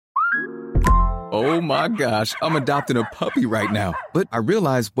Oh my gosh, I'm adopting a puppy right now. But I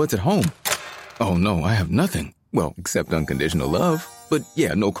realize what's at home. Oh no, I have nothing. Well, except unconditional love. But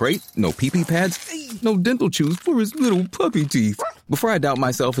yeah, no crate, no pee-pee pads, no dental chews for his little puppy teeth. Before I adopt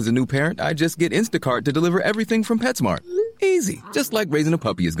myself as a new parent, I just get Instacart to deliver everything from PetSmart. Easy, just like raising a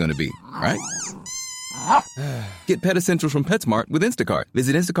puppy is gonna be, right? Get Pet Essentials from PetSmart with Instacart.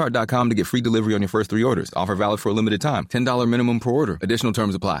 Visit instacart.com to get free delivery on your first 3 orders. Offer valid for a limited time. $10 minimum per order. Additional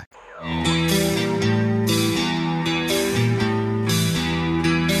terms apply.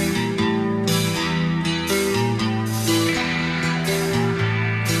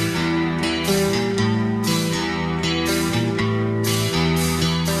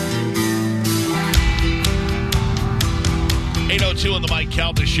 802 on the Mike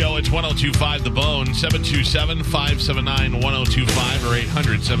Calta Show. It's 102.5 The Bone, 727-579-1025 or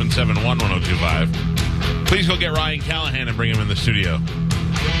 800-771-1025. Please go get Ryan Callahan and bring him in the studio.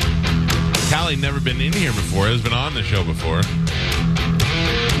 Callie never been in here before. Has been on the show before.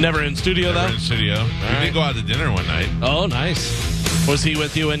 Never in studio, Never though? in studio. We did go out to dinner one night. Oh, nice. Was he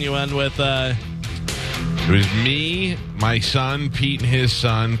with you when you went with... It was me, my son, Pete and his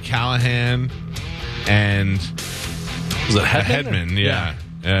son, Callahan, and... Was it Hedman? Hedman, yeah.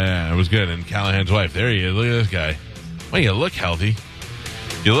 Yeah, it was good. And Callahan's wife. There he is. Look at this guy. Well, you look healthy.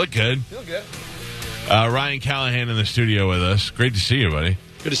 You look good. You look good. Ryan Callahan in the studio with us. Great to see you, buddy.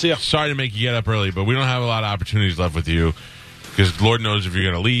 Good to see you. Sorry to make you get up early, but we don't have a lot of opportunities left with you because Lord knows if you're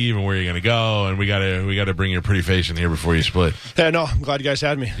going to leave and where you're going to go, and we got to bring your pretty face in here before you split. Yeah, no, I'm glad you guys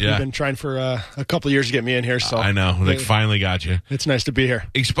had me. Yeah. You've been trying for a couple of years to get me in here, so I know. They finally got you. It's nice to be here.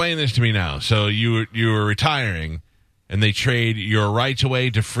 Explain this to me now. So you were retiring, and they trade your rights away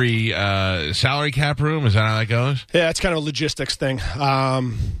to free salary cap room? Is that how that goes? Yeah, it's kind of a logistics thing.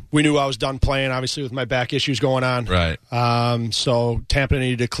 We knew I was done playing, obviously, with my back issues going on. Right. So Tampa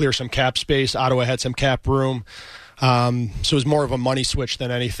needed to clear some cap space. Ottawa had some cap room. So it was more of a money switch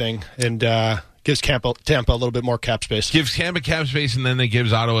than anything, and gives Tampa a little bit more cap space. Gives Tampa cap space, and then it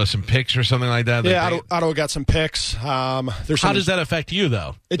gives Ottawa some picks or something like that? Yeah, Ottawa got some picks. How does that affect you,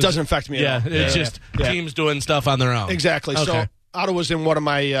 though? It doesn't affect me at all. It's just teams doing stuff on their own. Exactly. Okay. So Ottawa's in one of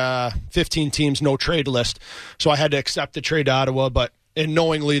my 15 teams no trade list, so I had to accept the trade to Ottawa, but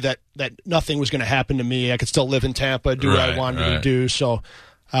knowingly that nothing was going to happen to me. I could still live in Tampa, do what I wanted to do. So,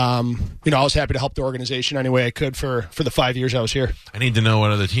 I was happy to help the organization any way I could for the 5 years I was here. I need to know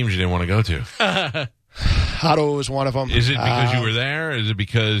what other teams you didn't want to go to. Ottawa was one of them. Is it because you were there? Is it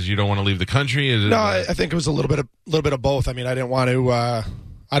because you don't want to leave the country? No, I think it was a little bit of both. I mean, I didn't want to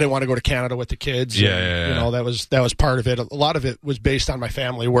go to Canada with the kids. Yeah. That was part of it. A lot of it was based on my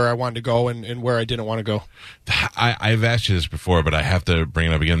family, where I wanted to go and where I didn't want to go. I've asked you this before, but I have to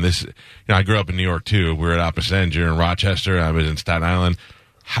bring it up again. I grew up in New York too. We're at opposite ends. You're in Rochester. I was in Staten Island.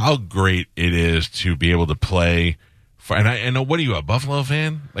 How great it is to be able to play for, and I know, what are you, a Buffalo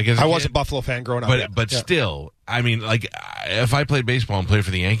fan? Like I was a Buffalo fan growing up. But still, I mean, like, if I played baseball and played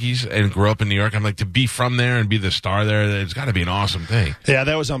for the Yankees and grew up in New York, I'm like, to be from there and be the star there, it's got to be an awesome thing. Yeah,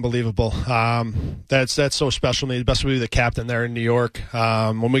 that was unbelievable. That's so special to me. The best would be the captain there in New York.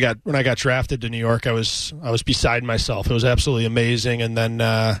 When I got drafted to New York, I was beside myself. It was absolutely amazing. And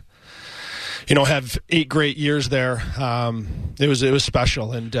then, have 8 great years there. It was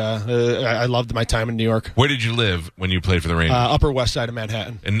special, and I loved my time in New York. Where did you live when you played for the Rangers? Upper West Side of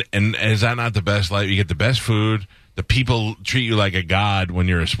Manhattan. And is that not the best life? You get the best food. The people treat you like a god when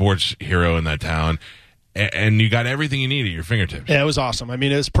you're a sports hero in that town. And you got everything you need at your fingertips. Yeah, it was awesome. I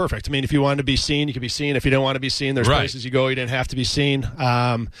mean, it was perfect. I mean, if you wanted to be seen, you could be seen. If you didn't want to be seen, there's places you go you didn't have to be seen.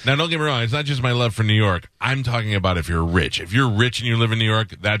 Now, don't get me wrong. It's not just my love for New York. I'm talking about if you're rich. If you're rich and you live in New York,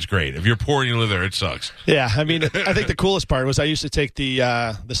 that's great. If you're poor and you live there, it sucks. Yeah, I mean, I think the coolest part was I used to take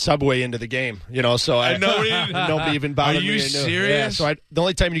the subway into the game. So nobody even bothered me. Are you serious? Yeah, so the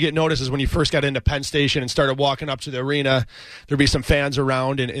only time you get noticed is when you first got into Penn Station and started walking up to the arena. There'd be some fans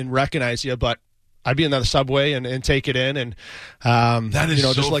around and recognize you, but I'd be in the subway and take it in, and that is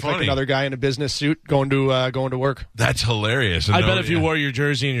just so like funny. another guy in a business suit going to work. That's hilarious. I bet if you wore your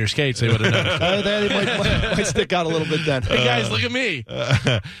jersey and your skates, they would have noticed. They might stick out a little bit then. Hey guys, look at me.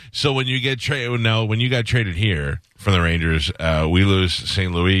 So when you get when you got traded here from the Rangers, we lose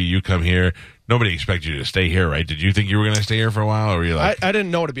St. Louis. You come here. Nobody expected you to stay here, right? Did you think you were going to stay here for a while, or were you like? I didn't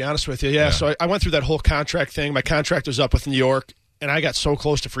know, to be honest with you. Yeah. So I went through that whole contract thing. My contract was up with New York. And I got so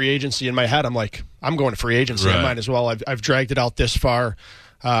close to free agency in my head, I'm like, I'm going to free agency. Right. I might as well. I've dragged it out this far.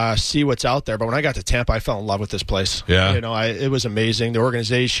 see what's out there. But when I got to Tampa, I fell in love with this place. Yeah. It was amazing. The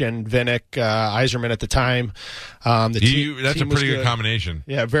organization, Vinnick, Yzerman at the time. That's team a pretty good combination.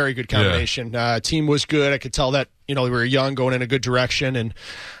 Yeah, very good combination. Team was good. I could tell that, we were young, going in a good direction. And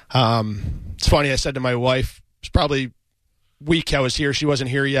it's funny, I said to my wife, it's probably week I was here. She wasn't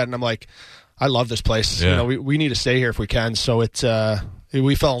here yet. And I'm like, I love this place. Yeah. We need to stay here if we can. So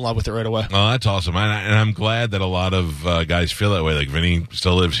we fell in love with it right away. Oh, that's awesome, and I'm glad that a lot of guys feel that way. Like Vinny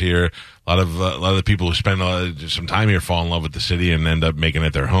still lives here. A lot of the people who spend some time here fall in love with the city and end up making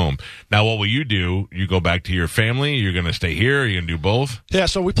it their home. Now, what will you do? You go back to your family? You're going to stay here? Are you going to do both? Yeah,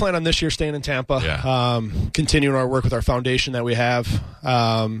 so we plan on this year staying in Tampa. Yeah. Continuing our work with our foundation that we have.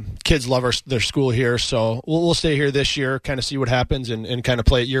 Kids love their school here, so we'll stay here this year, kind of see what happens, and kind of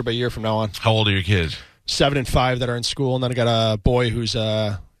play it year by year from now on. How old are your kids? 7 and 5 that are in school, and then I got a boy who's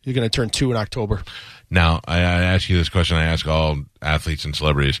going to turn 2 in October. Now, I ask you this question. I ask all athletes and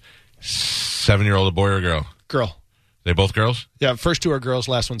celebrities. 7-year-old, a boy or a girl? Girl. They both girls? Yeah, first 2 are girls,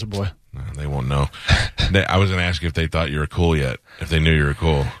 last one's a boy. No, they won't know. I was going to ask you if they thought you were cool yet, if they knew you were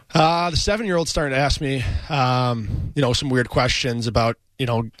cool. The 7-year-old's starting to ask me, some weird questions about,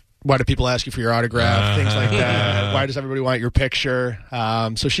 why do people ask you for your autograph, things like that. Why does everybody want your picture?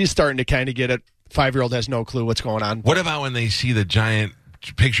 So she's starting to kind of get it. 5-year-old has no clue what's going on. What about when they see the giant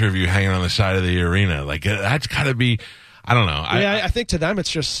picture of you hanging on the side of the arena? Like, that's got to be, I don't know. I think to them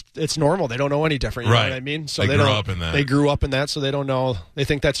it's normal. They don't know any different. You know what I mean? So they grew up in that. They grew up in that, so they don't know. They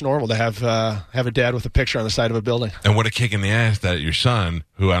think that's normal to have a dad with a picture on the side of a building. And what a kick in the ass that your son,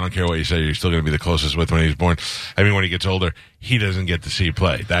 who I don't care what you say, you're still going to be the closest with when he's born. I mean, when he gets older, he doesn't get to see you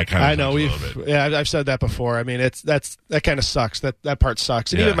play. That kind of. I know. A little bit. Yeah, I've said that before. I mean, that kind of sucks. That part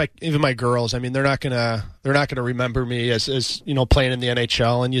sucks. And even my girls. I mean, they're not gonna remember me as playing in the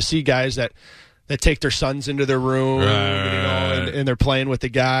NHL. And you see guys that take their sons into their room, and they're playing with the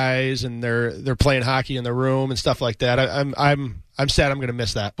guys, and they're playing hockey in the room and stuff like that. I'm sad. I'm going to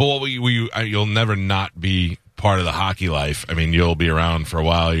miss that. But what will you'll never not be part of the hockey life. I mean, you'll be around for a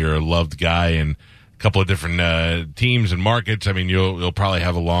while. You're a loved guy in a couple of different teams and markets. I mean, you'll probably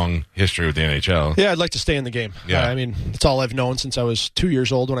have a long history with the NHL. Yeah, I'd like to stay in the game. Yeah. I mean, it's all I've known since I was 2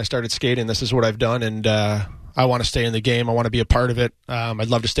 years old when I started skating. This is what I've done, and I want to stay in the game. I want to be a part of it. I'd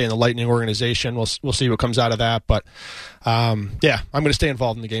love to stay in the Lightning organization. We'll see what comes out of that. But, I'm going to stay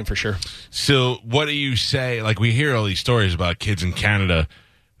involved in the game for sure. So what do you say? Like, we hear all these stories about kids in Canada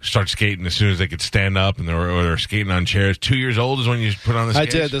start skating as soon as they could stand up, and they're skating on chairs. 2 years old is when you put on the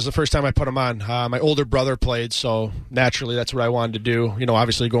skates? I did. This is the first time I put them on. My older brother played, so naturally that's what I wanted to do.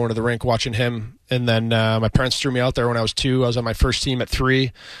 Obviously going to the rink, watching him. And then my parents threw me out there when I was 2. I was on my first team at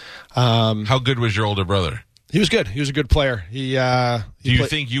 3. How good was your older brother? He was good. He was a good player. Do you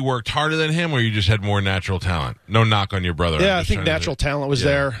think you worked harder than him, or you just had more natural talent? No knock on your brother. Yeah, I think natural talent was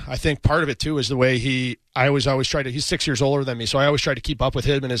there. I think part of it, too, is the way I always tried to, he's 6 years older than me, so I always tried to keep up with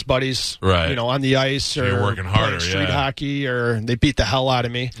him and his buddies, right? On the ice, or you're working harder, street hockey, or they beat the hell out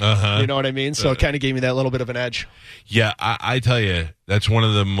of me. You know what I mean? So it kind of gave me that little bit of an edge. Yeah, I tell you, that's one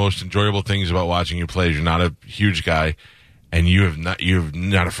of the most enjoyable things about watching you play. You're not a huge guy. And you're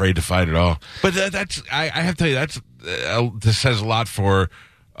not afraid to fight at all. But I have to tell you, this says a lot for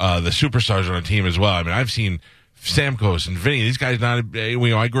the superstars on a team as well. I mean, I've seen Stamkos and Vinny. These guys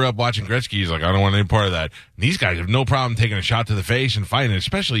I grew up watching Gretzky. He's like, I don't want any part of that. And these guys have no problem taking a shot to the face and fighting,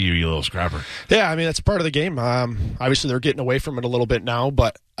 especially you little scrapper. Yeah, I mean, that's part of the game. Obviously, they're getting away from it a little bit now.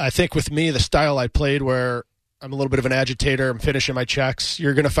 But I think with me, the style I played where I'm a little bit of an agitator. I'm finishing my checks.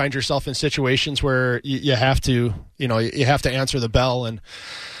 You're going to find yourself in situations where you have to, you have to answer the bell. And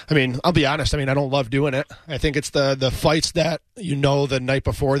I mean, I'll be honest. I mean, I don't love doing it. I think it's the fights that the night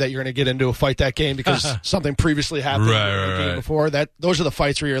before that you're going to get into a fight that game because something previously happened the game before. Those are the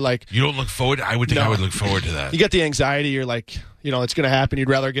fighghts where you're like, you don't look forward. I would think I would look forward to that. You get the anxiety. You're like, it's going to happen. You'd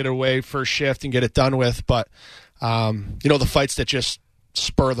rather get it away first shift and get it done with. But the fights that just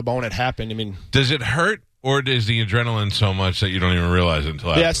spur the bone, it happened. I mean, does it hurt? Or is the adrenaline so much that you don't even realize it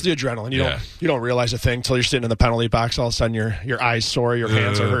until after? Yeah, it's the adrenaline. You don't realize a thing until you're sitting in the penalty box. All of a sudden, your eyes sore, your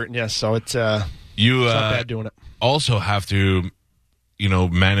hands are hurting. Yes, so it's not bad doing it. Also have to,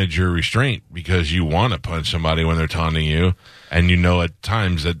 manage your restraint because you want to punch somebody when they're taunting you, and at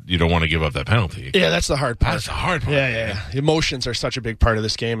times that you don't want to give up that penalty. Yeah, that's the hard part. That's the hard part. Yeah. Emotions are such a big part of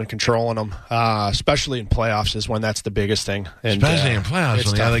this game and controlling them, especially in playoffs is when that's the biggest thing. And, especially in playoffs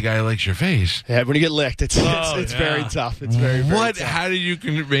when the other guy licks your face. Yeah, when you get licked, it's very tough. It's very, very tough. How do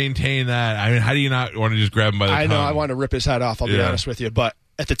you maintain that? I mean, how do you not want to just grab him by the tongue? I know, I want to rip his head off, I'll be honest with you. But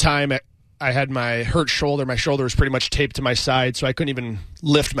at the time, I had my hurt shoulder. My shoulder was pretty much taped to my side, so I couldn't even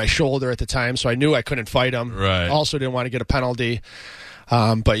lift my shoulder at the time, so I knew I couldn't fight him. Right. Also didn't want to get a penalty.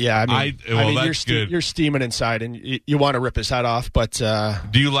 But yeah, that's good. You're steaming inside, and you want to rip his head off. But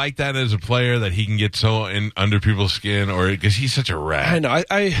do you like that as a player, that he can get so under people's skin, or because he's such a rat? I know.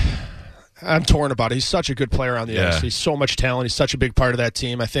 I'm torn about it. He's such a good player on the ice. He's so much talent. He's such a big part of that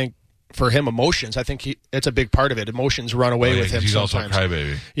team. I think for him, emotions. I think it's a big part of it. Emotions run away with him. He's sometimes. also a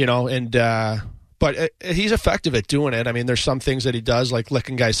crybaby. And. But he's effective at doing it. I mean, there's some things that he does, like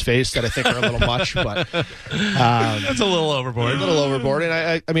licking guys' face, that I think are a little much. But that's a little overboard. A little overboard. And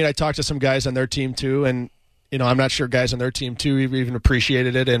I talked to some guys on their team too, and I'm not sure guys on their team too even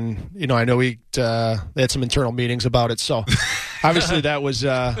appreciated it. And I know they had some internal meetings about it. So obviously that was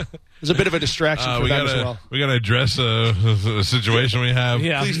a bit of a distraction for them as well. We got to address a situation we have.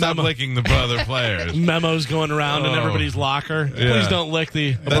 Yeah, please stop licking the other players. Memos going around in everybody's locker. Yeah. Please don't lick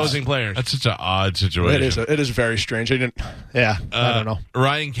the opposing players. That's such an odd situation. It is very strange. I don't know.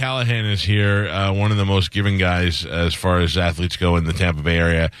 Ryan Callahan is here, one of the most giving guys as far as athletes go in the Tampa Bay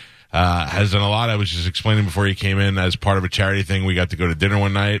area. Has done a lot. I was just explaining before he came in, as part of a charity thing. We got to go to dinner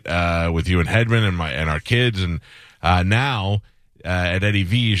one night with you and Hedman and our kids, and now at Eddie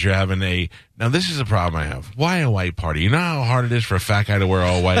V's you're having now this is a problem I have. Why a white party? You know how hard it is for a fat guy to wear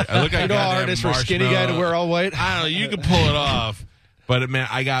all white? I look like you know how hard it is for a skinny guy to wear all white? I don't know. You can pull it off. But, man,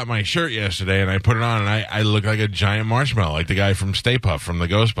 I got my shirt yesterday, and I put it on, and I look like a giant marshmallow, like the guy from Stay Puft from the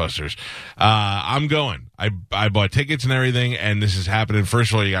Ghostbusters. I'm going. I bought tickets and everything, and this is happening.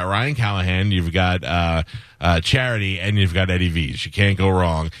 First of all, you got Ryan Callahan, you've got Charity, and you've got Eddie V's. You can't go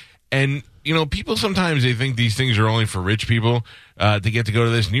wrong. And, people sometimes they think these things are only for rich people to get to go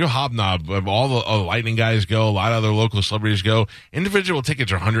to this. And you hobnob, all the Lightning guys go, a lot of other local celebrities go. Individual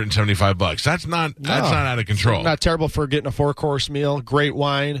tickets are $175. That's not out of control. Not terrible for getting a 4-course meal, great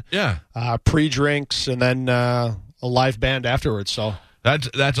wine, pre-drinks, and then a live band afterwards. So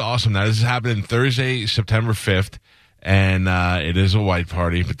that's awesome. Now this is happening Thursday, September 5th, and it is a white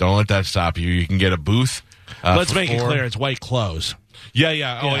party. But don't let that stop you. You can get a booth. Let's make it clear: it's white clothes. Yeah.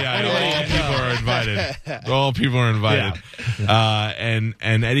 Oh, yeah. All people are invited. All people are invited. Yeah. And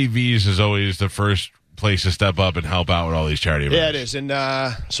Eddie V's is always the first place to step up and help out with all these charity events. Yeah, it is. And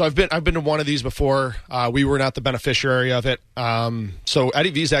so I've been to one of these before. We were not the beneficiary of it. So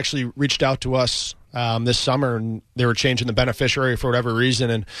Eddie V's actually reached out to us this summer, and they were changing the beneficiary for whatever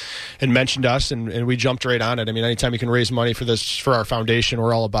reason, and mentioned us, and we jumped right on it. I mean, anytime you can raise money for our foundation,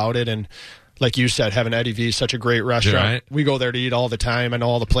 we're all about it. And like you said, having Eddie V is such a great restaurant. Right. We go there to eat all the time. I know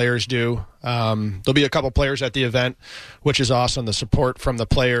all the players do. There'll be a couple players at the event, which is awesome. The support from the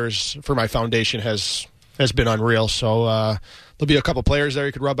players for my foundation has been unreal. So there'll be a couple players there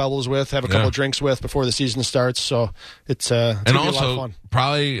you could rub elbows with, have a couple drinks with before the season starts. So it's gonna be a lot of fun.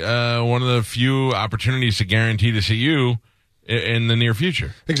 Probably one of the few opportunities to guarantee to see you in the near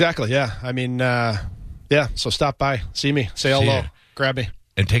future. Exactly. Yeah. I mean, So stop by, see me, say hello, grab me.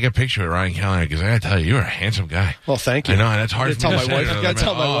 And take a picture with Ryan Callahan, because I got to tell you, you're a handsome guy. Well, thank you. I know, that's hard for me to say. I got to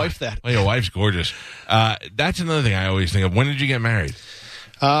tell my wife that. Oh, your wife's gorgeous. That's another thing I always think of. When did you get married?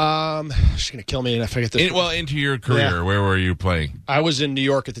 She's going to kill me if I get this. Into your career, where were you playing? I was in New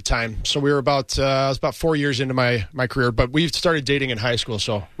York at the time. So we were I was about 4 years into my career, but we started dating in high school,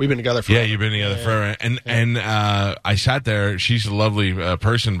 so we've been together forever. Yeah, you've been together forever. And I sat there. She's a lovely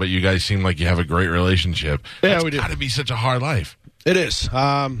person, but you guys seem like you have a great relationship. Yeah, we do. It's got to be such a hard life. It is.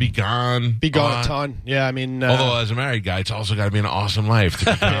 Be gone a ton. Yeah, I mean... although, as a married guy, it's also got to be an awesome life to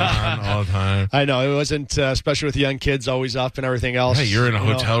be gone all the time. I know. It wasn't, especially with young kids always up and everything else. Hey, you're in a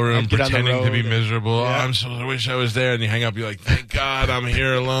hotel room pretending to be miserable. Yeah. I wish I was there. And you hang up, you're like, thank God I'm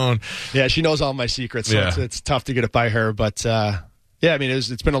here alone. Yeah, she knows all my secrets, so it's tough to get it by her. But... yeah, I mean,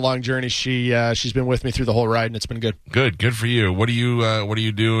 it's been a long journey. She's been with me through the whole ride, and it's been good. Good for you. What do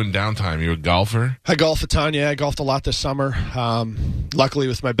you do in downtime? You a golfer? I golf a ton. Yeah, I golfed a lot this summer. Luckily,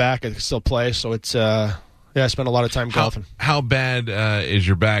 with my back, I can still play. So it's I spent a lot of time golfing. How bad is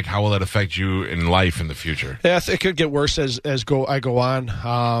your back? How will that affect you in life in the future? Yeah, it could get worse as I go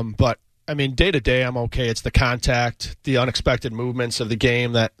on. But I mean, day to day, I'm okay. It's the contact, the unexpected movements of the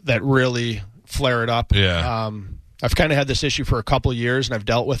game that really flare it up. Yeah. I've kind of had this issue for a couple of years, and I've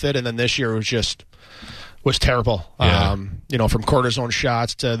dealt with it. And then this year was terrible. Yeah. From cortisone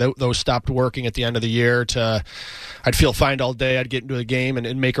shots to those stopped working at the end of the year to I'd feel fine all day. I'd get into a game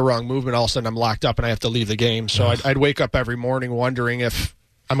and make a wrong movement. All of a sudden, I'm locked up and I have to leave the game. So I'd wake up every morning wondering if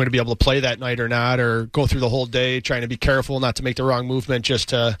I'm going to be able to play that night or not, or go through the whole day trying to be careful not to make the wrong movement just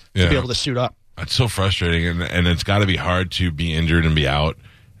to be able to suit up. It's so frustrating, and it's got to be hard to be injured and be out.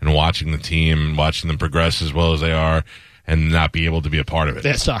 And watching the team, watching them progress as well as they are, and not be able to be a part of it.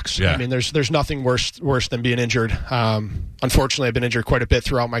 That sucks. Yeah. I mean, there's nothing worse than being injured. Unfortunately, I've been injured quite a bit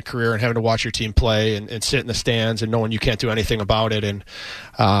throughout my career, and having to watch your team play and sit in the stands and knowing you can't do anything about it. And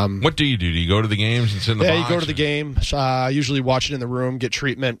what do? Do you go to the games and sit in the box? Yeah, you go to the game. Usually watch it in the room, get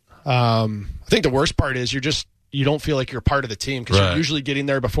treatment. I think the worst part is you don't feel like you're part of the team because you're usually getting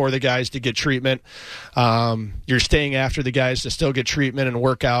there before the guys to get treatment. You're staying after the guys to still get treatment and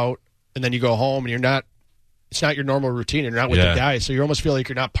work out, and then you go home and it's not your normal routine. You're not with the guys, so you almost feel like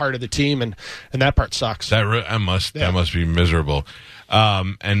you're not part of the team, and that part sucks. That must be miserable.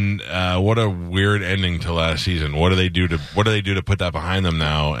 And what a weird ending to last season. What do they do to put that behind them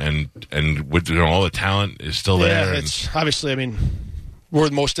now? And with all the talent is still there. Yeah, it's obviously. I mean, we're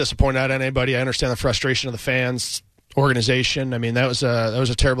the most disappointed at anybody. I understand the frustration of the fans, organization. I mean, that was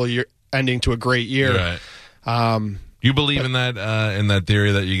a terrible year, ending to a great year. Right. You believe in that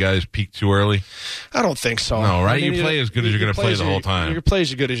theory that you guys peaked too early? I don't think so. No, right? I mean, you play as good as you're going to play the whole time. You play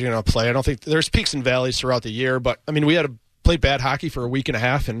as good as you're going to play. I don't think there's peaks and valleys throughout the year, but I mean, we had to play bad hockey for a week and a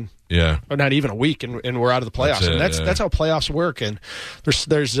half, or not even a week, and we're out of the playoffs. That's how playoffs work. And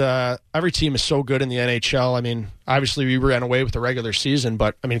there's every team is so good in the NHL. I mean, obviously we ran away with the regular season,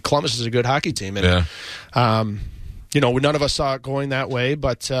 but I mean, Columbus is a good hockey team, and none of us saw it going that way,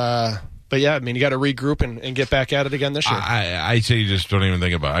 but yeah, I mean, you got to regroup and get back at it again this year. I say you just don't even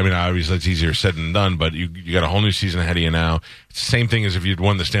think about it. I mean, obviously it's easier said than done, but you got a whole new season ahead of you now. It's the same thing as if you'd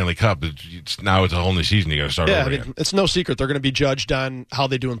won the Stanley Cup. Now it's a whole new season. You got to start over again. It's no secret they're going to be judged on how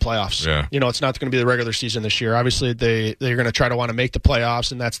they do in playoffs. Yeah. It's not going to be the regular season this year. Obviously, they're going to try to want to make the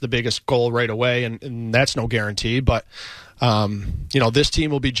playoffs, and that's the biggest goal right away, and that's no guarantee, but this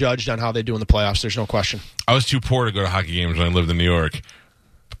team will be judged on how they do in the playoffs. There's no question. I was too poor to go to hockey games when I lived in New York.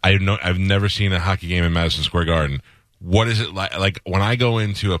 I've never seen a hockey game in Madison Square Garden. What is it like? Like when I go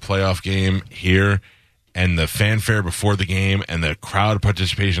into a playoff game here, and the fanfare before the game and the crowd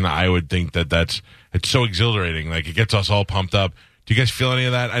participation, I would think it's so exhilarating. Like it gets us all pumped up. Do you guys feel any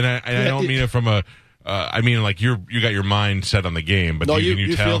of that? And I don't mean it from a. I mean, like you got your mind set on the game, but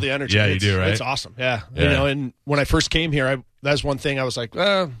you tell? Feel the energy. Yeah, you do, right? It's awesome. Yeah. And when I first came here, that's one thing I was like,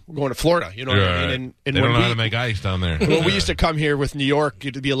 we're going to Florida. You know what I mean? And they don't know how to make ice down there. When we used to come here with New York,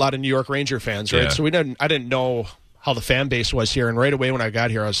 it'd be a lot of New York Ranger fans, right? Yeah. So I didn't know how the fan base was here, and right away when I got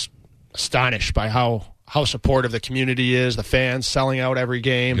here, I was astonished by how supportive the community is, the fans selling out every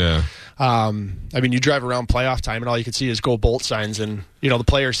game. Yeah. I mean, you drive around playoff time, and all you can see is Go Bolt signs, and the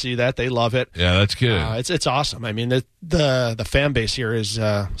players see that, they love it. Yeah, that's good. It's awesome. I mean, the fan base here is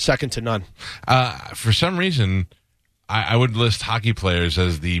second to none. For some reason, I would list hockey players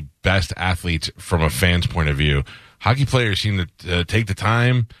as the best athletes from a fan's point of view. Hockey players seem to take the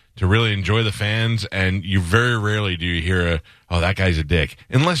time to really enjoy the fans, and you very rarely do you hear that guy's a dick,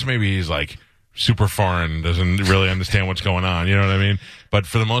 unless maybe he's like super foreign, doesn't really understand what's going on. You know what I mean? But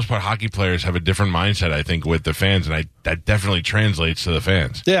for the most part, hockey players have a different mindset, I think, with the fans, and that definitely translates to the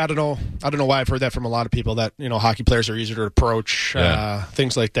fans. Yeah, I don't know why I've heard that from a lot of people, that hockey players are easier to approach,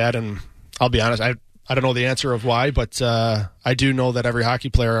 things like that. And I'll be honest, I don't know the answer of why, but I do know that every hockey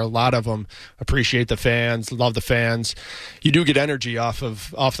player, a lot of them appreciate the fans, love the fans. You do get energy off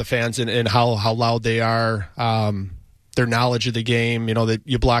the fans and how loud they are. Their knowledge of the game, that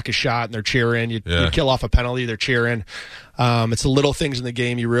you block a shot and they're cheering, you kill off a penalty, they're cheering. It's the little things in the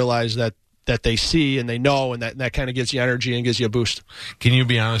game you realize that they see and they know, and that kind of gives you energy and gives you a boost. Can you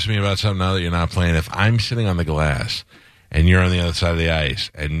be honest with me about something now that you're not playing? If I'm sitting on the glass and you're on the other side of the ice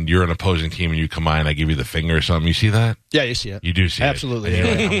and you're an opposing team and you come by and I give you the finger or something, you see that? Yeah, you see it. You do see Absolutely. it.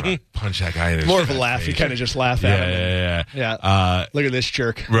 Absolutely. I'm going to punch that guy in his More of a laugh. You kind of just laugh at him. Yeah. Look at this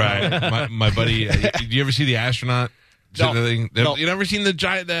jerk. Right. My buddy, do you ever see The Astronaut? No. You never seen the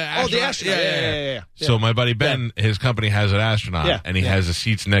astronaut? Oh, the astronaut. Yeah. So my buddy Ben, his company has an astronaut, and he has the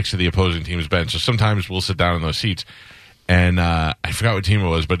seats next to the opposing team's bench. So sometimes we'll sit down in those seats. And I forgot what team it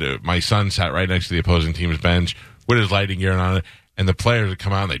was, but my son sat right next to the opposing team's bench with his lighting gear on it. And the players would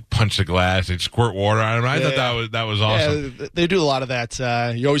come out and they'd punch the glass, they'd squirt water on him. I thought that was awesome. Yeah, they do a lot of that.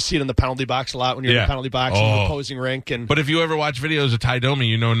 You always see it in the penalty box a lot when you're in the penalty box in the opposing rink. But if you ever watch videos of Ty Domi,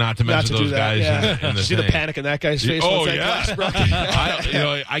 you know not to mess with those guys. In the see the panic in that guy's face. Oh, that yeah. glass broke.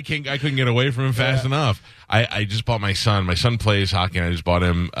 I couldn't get away from him fast enough. I just bought my son. My son plays hockey, and I just bought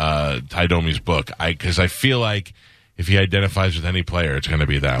him Ty Domi's book. Because I feel like if he identifies with any player, it's going to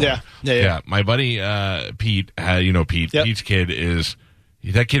be that one. Yeah. My buddy Pete, Pete. Yep. Pete's kid is.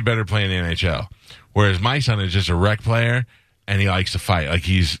 That kid better play in the NHL. Whereas my son is just a rec player, and he likes to fight. Like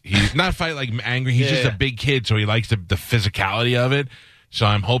he's not fight like angry. He's just a big kid, so he likes the physicality of it. So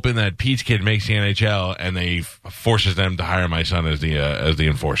I'm hoping that Pete's kid makes the NHL and they forces them to hire my son as the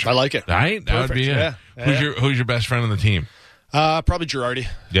enforcer. I like it. Right? That would be it. Yeah. Who's your best friend on the team? Probably Girardi.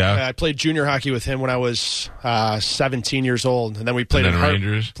 Yeah. I played junior hockey with him when I was 17 years old, and then we played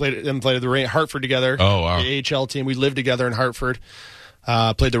Rangers. Played the Hartford together. Oh, wow. The AHL team. We lived together in Hartford.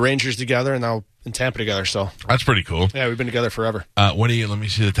 Played the Rangers together, and now in Tampa together. So that's pretty cool. Yeah, we've been together forever. Let me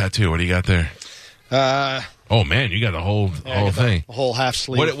see the tattoo. What do you got there? Oh man, you got the whole thing. The whole half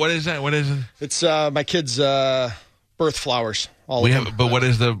sleeve. What is that? What is it? It's my kids' birth flowers. What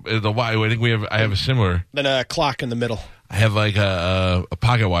is the why? I have a similar. Then a clock in the middle. I have like a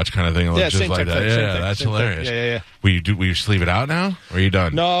pocket watch kind of thing. Yeah, just same like type that. thing, Yeah, that's hilarious. Yeah. Will you sleeve it out now, or are you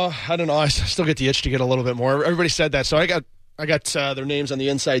done? No, I don't know. I still get the itch to get a little bit more. Everybody said that, so I got their names on the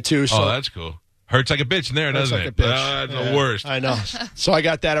inside too. So. Oh, that's cool. Hurts like a bitch in there, doesn't it? That's the worst. I know. So I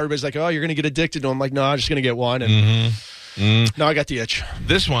got that. Everybody's like, "Oh, you're going to get addicted to them." I'm like, "No, I'm just going to get one." And no, I got the itch.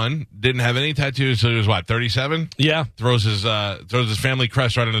 This one didn't have any tattoos, so he was 37? Yeah. Throws his family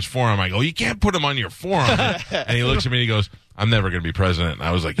crest right on his forearm. I go, you can't put him on your forearm. And he looks at me and he goes, I'm never going to be president. And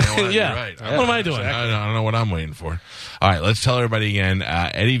I was like, you know what? Yeah. You're right. What am I doing? I don't know what I'm waiting for. All right, let's tell everybody again.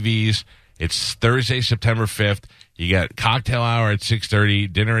 Eddie V's. It's Thursday, September 5th. You got cocktail hour at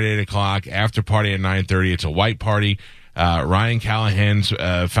 6:30, dinner at 8 o'clock, after party at 9:30. It's a white party. Ryan Callahan's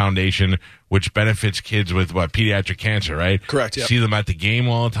foundation, which benefits kids with pediatric cancer, right? Correct. Yep. See them at the game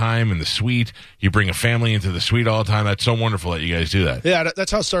all the time in the suite. You bring a family into the suite all the time. That's so wonderful that you guys do that. Yeah,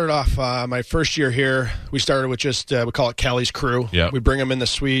 that's how it started off. My first year here, we started with just we call it Callie's Crew. Yep. We bring them in the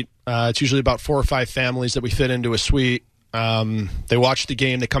suite. It's usually about 4 or 5 families that we fit into a suite. They watch the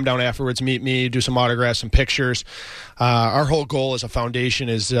game. They come down afterwards, meet me, do some autographs, some pictures. Our whole goal as a foundation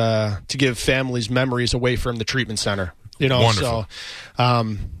is to give families memories away from the treatment center. Wonderful.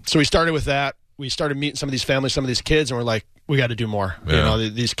 So we started with that. We started meeting some of these families, some of these kids, and we're like, we got to do more. Yeah.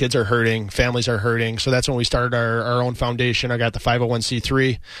 These kids are hurting, families are hurting. So that's when we started our own foundation. I got the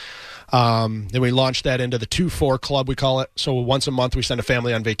 501c3. Then we launched that into the 2-4 club, we call it. So once a month, we send a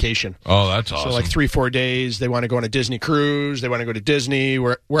family on vacation. Oh, that's awesome. So like 3-4 days, they want to go on a Disney cruise, they want to go to Disney,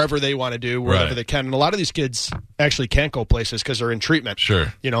 wherever they want to do, wherever they can. And a lot of these kids actually can't go places because they're in treatment.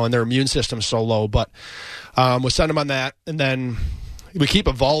 Sure. And their immune system's so low. But we'll send them on that, and then we keep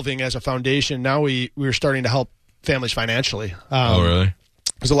evolving as a foundation. Now we're starting to help families financially. Oh, really?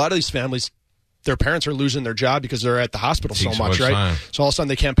 Because a lot of these families, their parents are losing their job because they're at the hospital so much, right? Time. So all of a sudden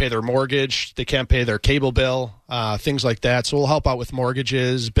they can't pay their mortgage, they can't pay their cable bill, things like that. So we'll help out with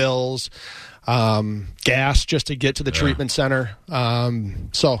mortgages, bills, gas just to get to the treatment center.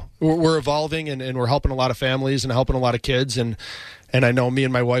 So we're evolving and we're helping a lot of families and helping a lot of kids, and I know me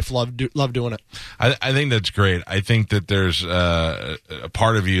and my wife love doing it. I think that's great. I think that there's a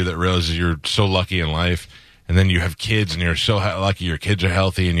part of you that realizes you're so lucky in life. And then you have kids, and you're so lucky your kids are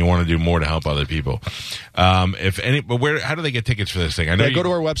healthy, and you want to do more to help other people. How do they get tickets for this thing? I know go to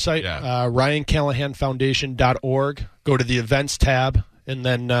our website, RyanCallahanFoundation.org. Go to the events tab, and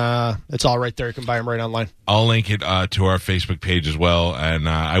then it's all right there. You can buy them right online. I'll link it to our Facebook page as well, and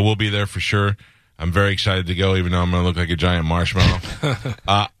I will be there for sure. I'm very excited to go, even though I'm going to look like a giant marshmallow.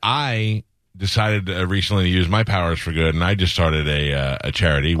 I decided recently to use my powers for good, and I just started a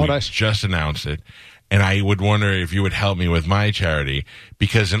charity. We just announced it. And I would wonder if you would help me with my charity,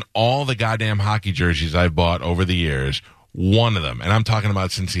 because in all the goddamn hockey jerseys I've bought over the years, one of them, and I'm talking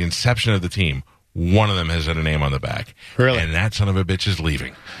about since the inception of the team, one of them has had a name on the back. Really? And that son of a bitch is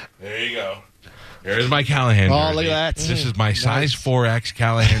leaving. There you go. Here's my Callahan jersey. Oh, look at that. This is my size 4X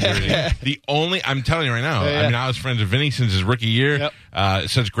Callahan jersey. I'm telling you right now, Yeah. I mean, I was friends with Vinny since his rookie year. Yep.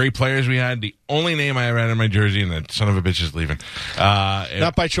 Such great players we had. The only name I ever had in my jersey, and that son of a bitch is leaving.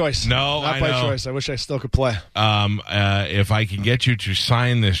 Not by choice. No, Not I by know. choice. I wish I still could play. If I can get you to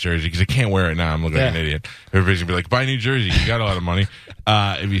sign this jersey, because I can't wear it now, I'm looking like an idiot. Everybody's going to be like, buy a new jersey. You got a lot of money.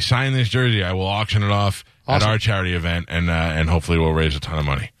 If you sign this jersey, I will auction it off at our charity event, and hopefully we'll raise a ton of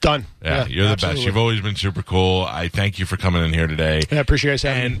money. Done. Yeah, you're the best. You've always been super cool. I thank you for coming in here today. Yeah, appreciate you guys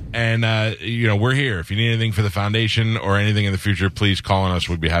having me. And we're here. If you need anything for the foundation or anything in the future, please call on us.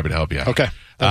 We'd be happy to help you out. Okay.